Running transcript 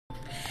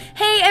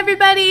Hey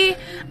everybody,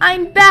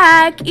 I'm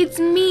back. It's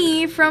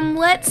me from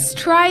Let's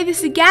Try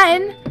This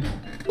Again.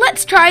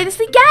 Let's try this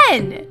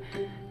again.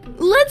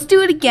 Let's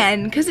do it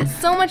again because it's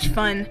so much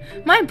fun.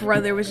 My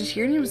brother was just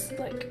here and he was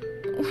like,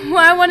 well,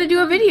 I want to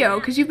do a video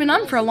because you've been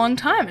on for a long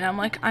time. And I'm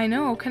like, I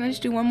know, can I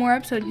just do one more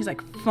episode? And he's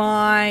like,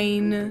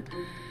 fine.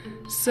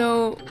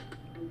 So,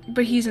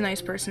 but he's a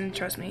nice person,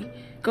 trust me.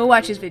 Go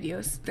watch his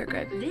videos. They're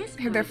good.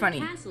 They're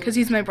funny. Because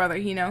he's my brother,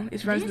 you know.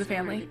 He's runs in the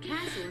family.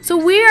 So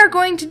we are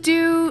going to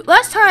do...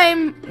 Last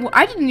time... Well,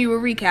 I didn't do a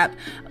recap.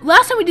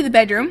 Last time we did the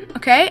bedroom,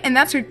 okay? And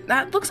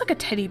that looks like a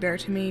teddy bear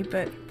to me,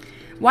 but...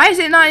 Why is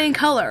it not in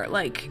color?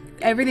 Like,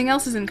 everything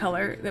else is in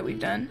color that we've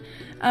done.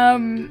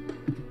 And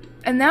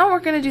now we're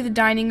going to do the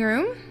dining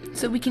room.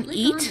 So we can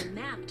eat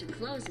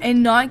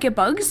and not get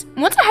bugs.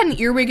 Once I had an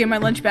earwig in my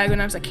lunch bag when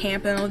I was at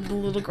camp and all the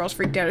little girls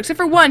freaked out, except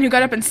for one who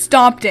got up and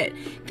stomped it.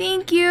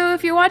 Thank you,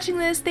 if you're watching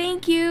this,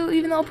 thank you,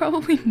 even though I'll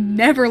probably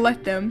never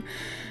let them.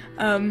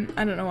 I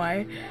don't know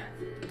why.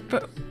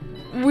 But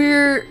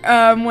we're,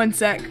 one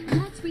sec.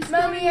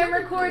 Mommy, I'm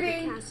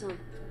recording.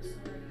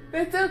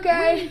 It's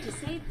okay.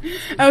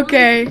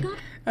 Okay,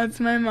 that's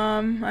my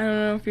mom. I don't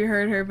know if you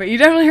heard her, but you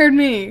definitely heard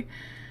me.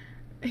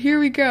 Here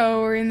we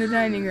go, we're in the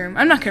dining room.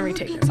 I'm not gonna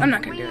retake this, I'm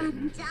not gonna do it.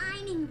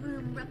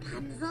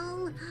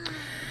 Rapunzel.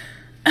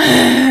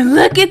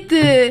 Look at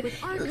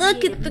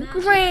the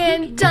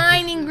grand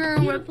dining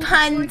room,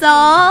 Rapunzel.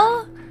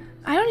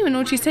 I don't even know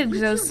what she said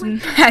because I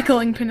was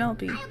heckling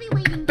Penelope.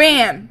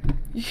 Bam!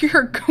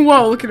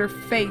 Whoa, look at her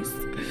face.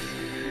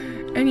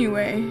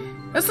 Anyway,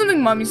 that's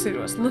something Mommy said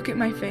to us. Look at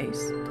my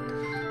face.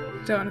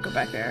 Don't want to go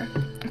back there.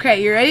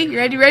 Okay, you ready?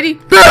 You ready?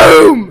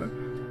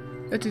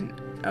 Boom! That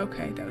didn't.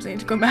 Okay, that was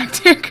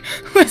anticlimactic.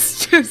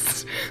 Let's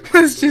just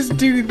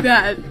do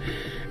that.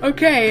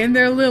 Okay, and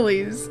they're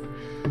lilies.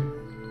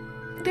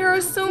 There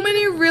are so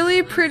many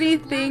really pretty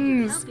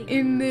things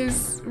in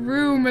this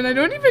room, and I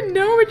don't even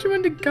know which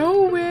one to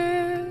go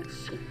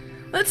with.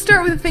 Let's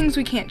start with the things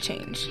we can't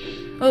change.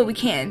 Well, we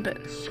can, but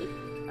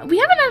we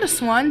haven't had a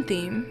swan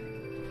theme.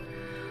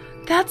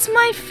 That's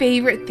my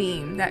favorite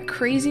theme, that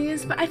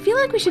craziness, but I feel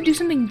like we should do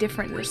something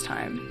different this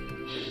time.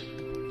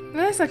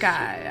 That's like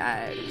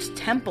a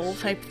temple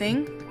type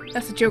thing.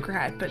 That's the Joker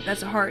hat, but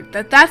that's a heart.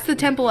 That's the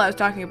temple I was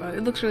talking about.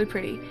 It looks really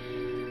pretty.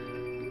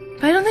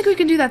 But I don't think we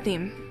can do that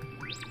theme.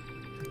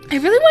 I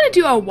really want to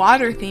do a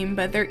water theme,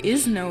 but there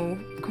is no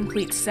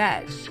complete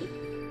set.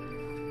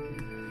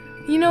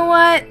 You know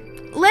what?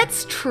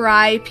 Let's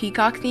try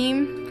peacock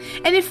theme.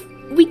 And if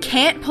we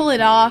can't pull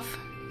it off,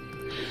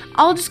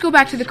 I'll just go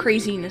back to the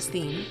craziness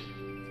theme.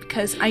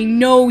 Because I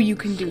know you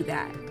can do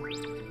that.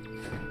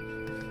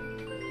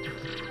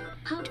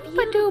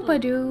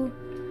 Doo-ba-doo-ba-doo.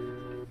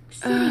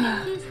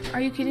 Are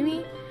you kidding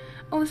me?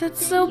 Oh,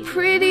 that's so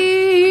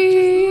pretty.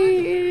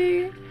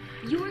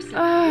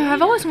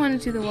 I've always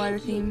wanted to do the water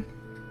theme.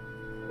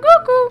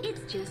 Cuckoo.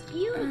 It's just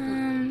beautiful.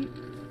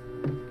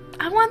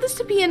 I want this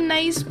to be a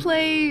nice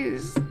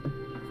place.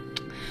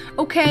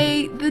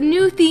 Okay, the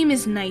new theme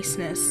is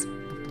niceness.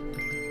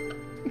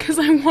 Because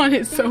I want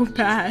it so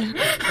bad.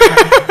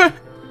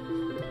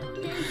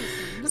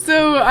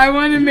 So I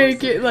want to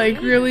make it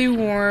like really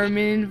warm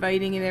and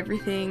inviting and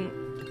everything.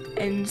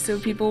 And so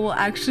people will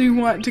actually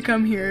want to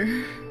come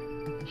here.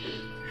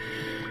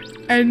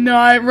 And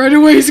not run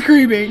away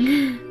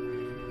screaming.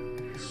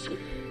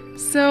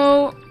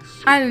 So,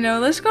 I don't know,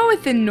 let's go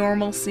with the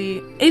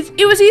normalcy.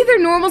 It was either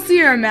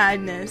normalcy or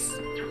madness.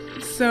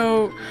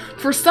 So,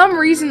 for some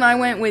reason I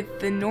went with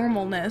the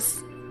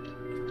normalness.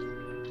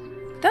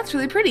 That's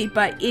really pretty,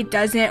 but it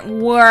doesn't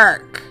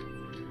work.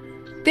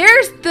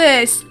 There's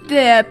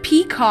the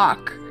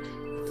peacock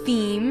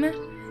theme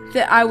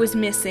that I was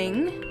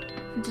missing.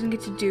 I didn't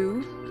get to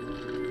do.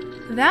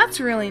 That's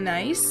really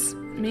nice.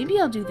 Maybe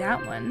I'll do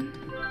that one.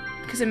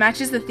 Because it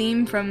matches the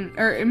theme from,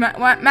 or it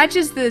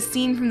matches the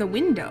scene from the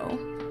window.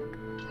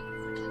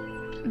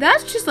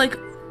 That's just like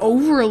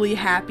overly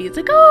happy. It's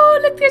like, oh,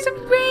 look, there's a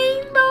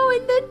rainbow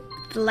and the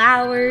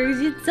flowers.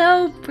 It's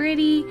so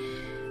pretty.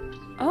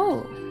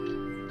 Oh,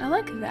 I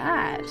like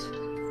that.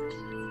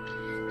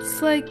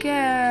 It's like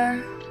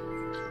a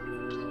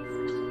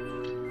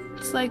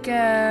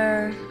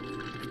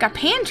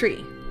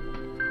pantry.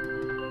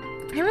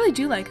 I really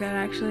do like that,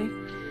 actually.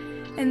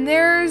 And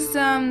there's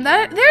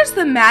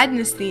the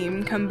madness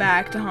theme come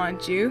back to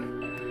haunt you.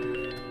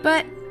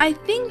 But I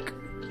think,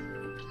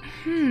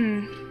 I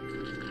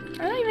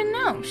don't even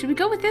know. Should we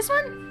go with this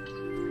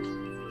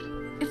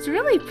one? It's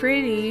really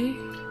pretty.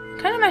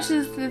 Kind of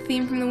matches the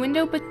theme from the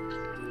window, but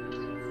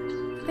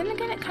then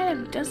again, it kind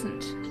of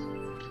doesn't.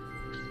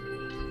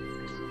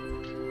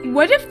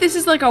 What if this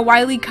is like a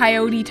Wile E.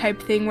 Coyote type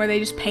thing where they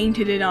just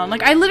painted it on?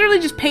 Like, I literally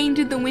just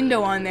painted the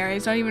window on there.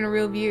 It's not even a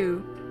real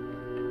view.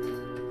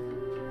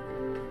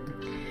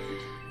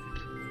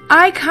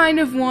 I kind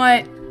of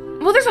want...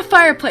 Well, there's a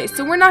fireplace,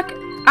 so we're not...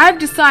 I've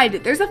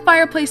decided. There's a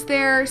fireplace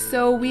there,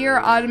 so we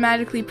are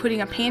automatically putting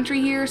a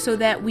pantry here so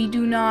that we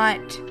do not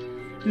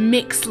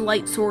mix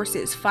light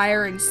sources,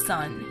 fire and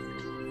sun.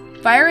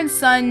 Fire and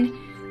sun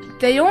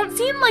they don't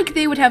seem like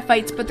they would have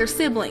fights, but they're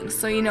siblings,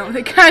 so you know,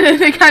 they kind of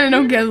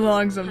don't get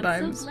along I'm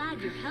sometimes. so glad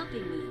you're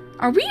helping me.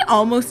 Are we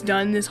almost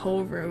done this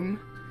whole room?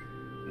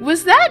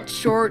 Was that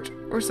short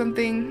or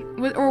something?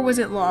 Or was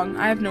it long?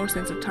 I have no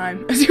sense of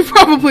time, as you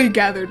probably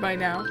gathered by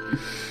now.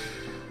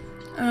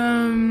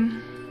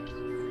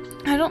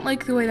 I don't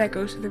like the way that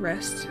goes to the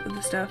rest of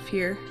the stuff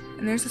here.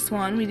 And there's a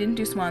swan. We didn't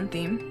do swan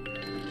theme.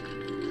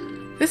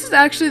 This is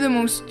actually the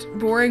most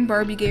boring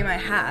Barbie game I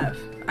have.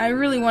 I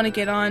really want to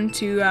get on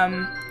to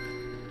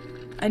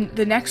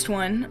the next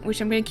one,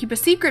 which I'm going to keep a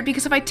secret,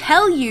 because if I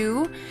tell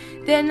you,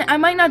 then I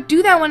might not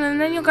do that one,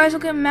 and then you guys will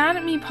get mad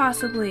at me,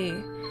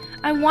 possibly.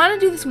 I want to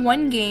do this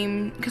one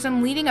game, because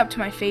I'm leading up to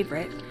my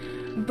favorite,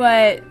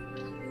 but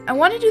I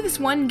want to do this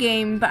one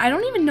game, but I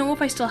don't even know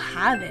if I still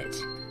have it.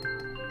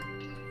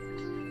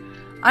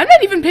 I'm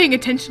not even paying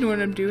attention to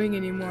what I'm doing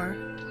anymore.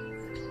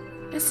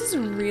 This is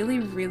really,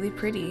 really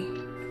pretty.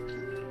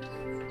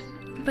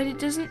 But it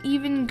doesn't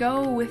even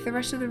go with the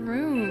rest of the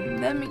room.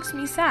 That makes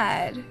me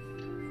sad.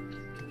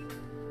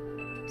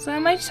 So I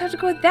might just have to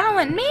go with that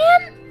one.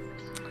 Man!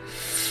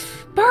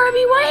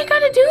 Barbie, why you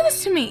gotta do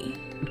this to me?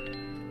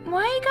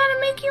 Why you gotta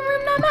make your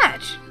room not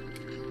match?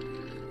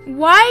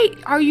 Why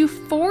are you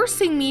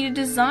forcing me to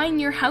design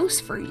your house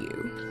for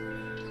you?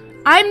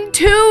 I'm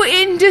too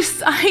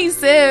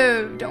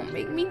indecisive. Don't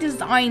make me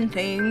design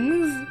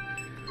things.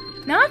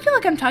 Now I feel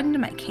like I'm talking to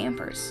my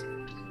campers.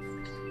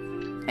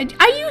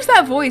 I use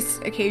that voice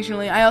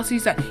occasionally. I also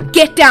use that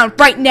 "get down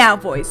right now"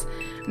 voice.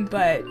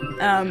 But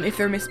if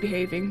they're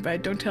misbehaving,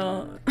 but don't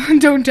tell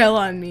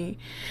on me.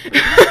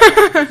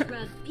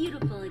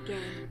 Beautiful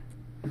again.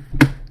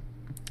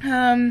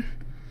 I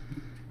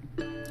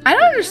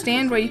don't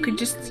understand why you could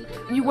just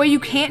why you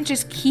can't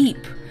just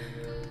keep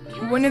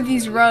one of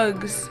these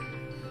rugs.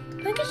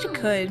 I guess you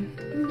could.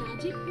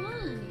 Magic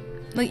wand.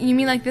 Like, you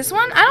mean like this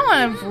one? I don't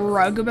want a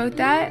rug about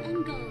that.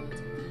 And gold.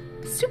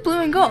 It's too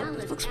blue and gold.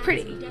 This looks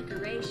pretty.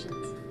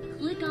 Decorations.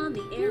 Click on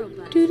the arrow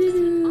button to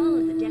see all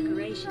of the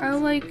decorations. I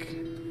like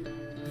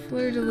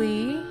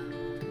fleur-de-lis.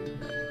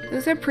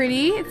 Those are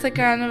pretty. It's like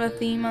kind of a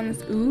theme on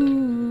this.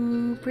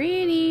 Ooh,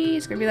 pretty.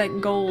 It's gonna be like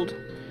gold.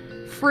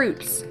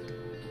 Fruits.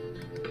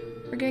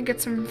 We're gonna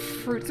get some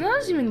fruits. No, it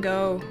doesn't even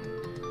go.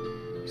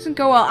 It doesn't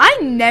go well. I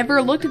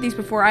never looked at these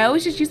before. I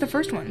always just use the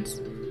first ones.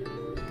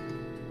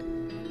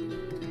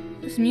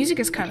 This music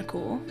is kind of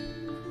cool.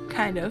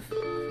 Kind of.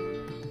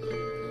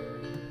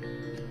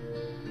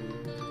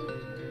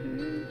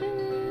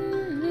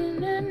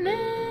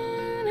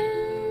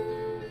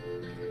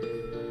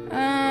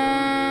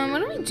 What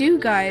do we do,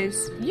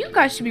 guys? You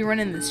guys should be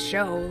running this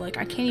show. Like,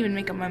 I can't even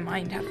make up my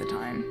mind half the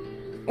time.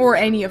 Or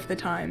any of the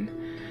time.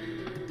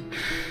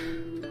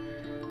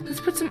 Let's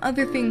put some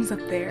other things up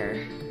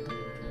there.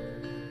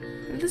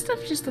 This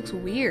stuff just looks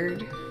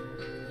weird.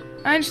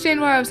 I understand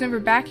why I was never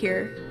back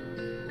here.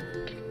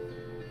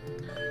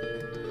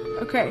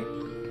 Okay.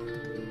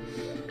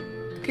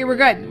 Okay, we're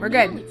good. We're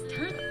good. It's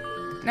time.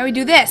 Now we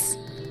do this.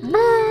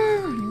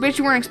 Bet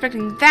you weren't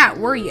expecting that,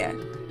 were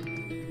you?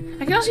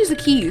 I can also use the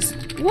keys.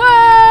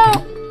 Whoa!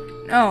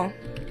 Oh,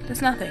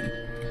 that's nothing.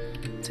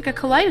 It's like a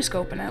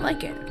kaleidoscope, and I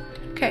like it.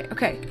 Okay,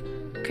 okay,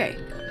 okay.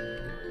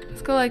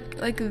 Let's go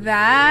like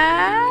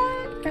that,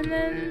 and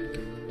then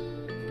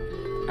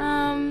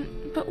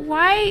but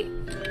why?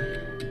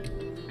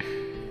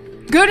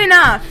 Good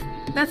enough.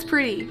 That's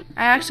pretty.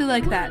 I actually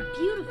like that.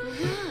 Beautiful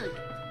rug.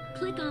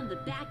 Click on the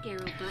back arrow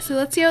button. So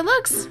let's see how it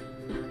looks.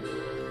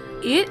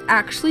 It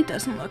actually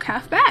doesn't look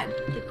half bad.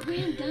 The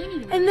grand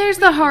dining room. And there's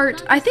the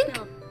heart. I think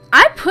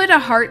I put a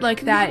heart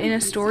like that in a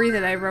story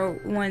that I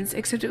wrote once,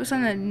 except it was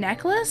on a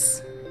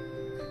necklace.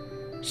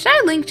 Should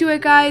I link to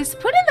it, guys?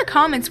 Put in the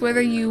comments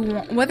whether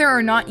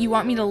or not you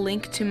want me to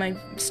link to my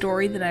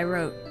story that I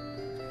wrote.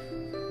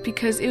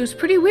 Because it was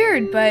pretty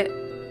weird, but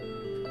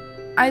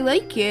I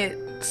like it.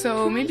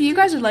 So maybe you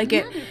guys would like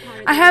it.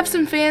 I have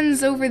some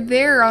fans over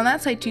there on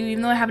that side too,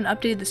 even though I haven't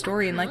updated the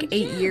story in like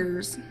 8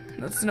 years.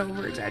 That's no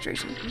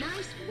over-exaggeration.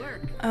 Nice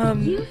work.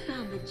 You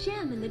found the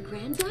gem in the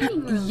grand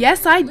dining room.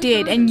 Yes, I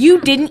did, and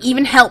you didn't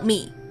even help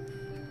me.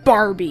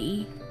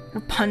 Barbie.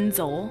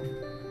 Rapunzel.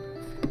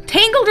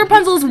 Tangled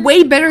Rapunzel is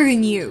way better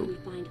than you.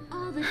 We find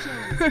all the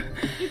gems.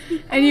 It's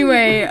the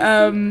Anyway,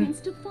 Prince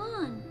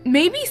Stefan.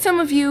 maybe some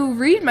of you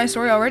read my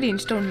story already and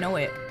just don't know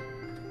it.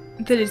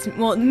 That it's,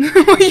 well,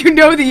 you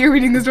know that you're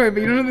reading the story,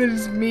 but you don't know that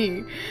it's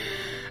me.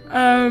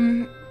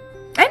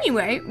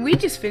 Anyway, we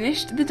just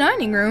finished the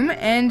dining room,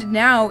 and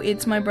now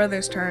it's my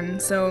brother's turn,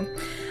 so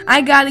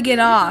I gotta get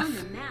off. On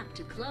the map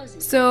to close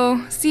it.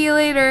 So, see you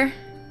later.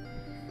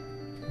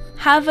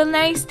 Have a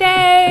nice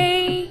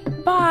day.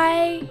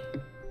 Bye.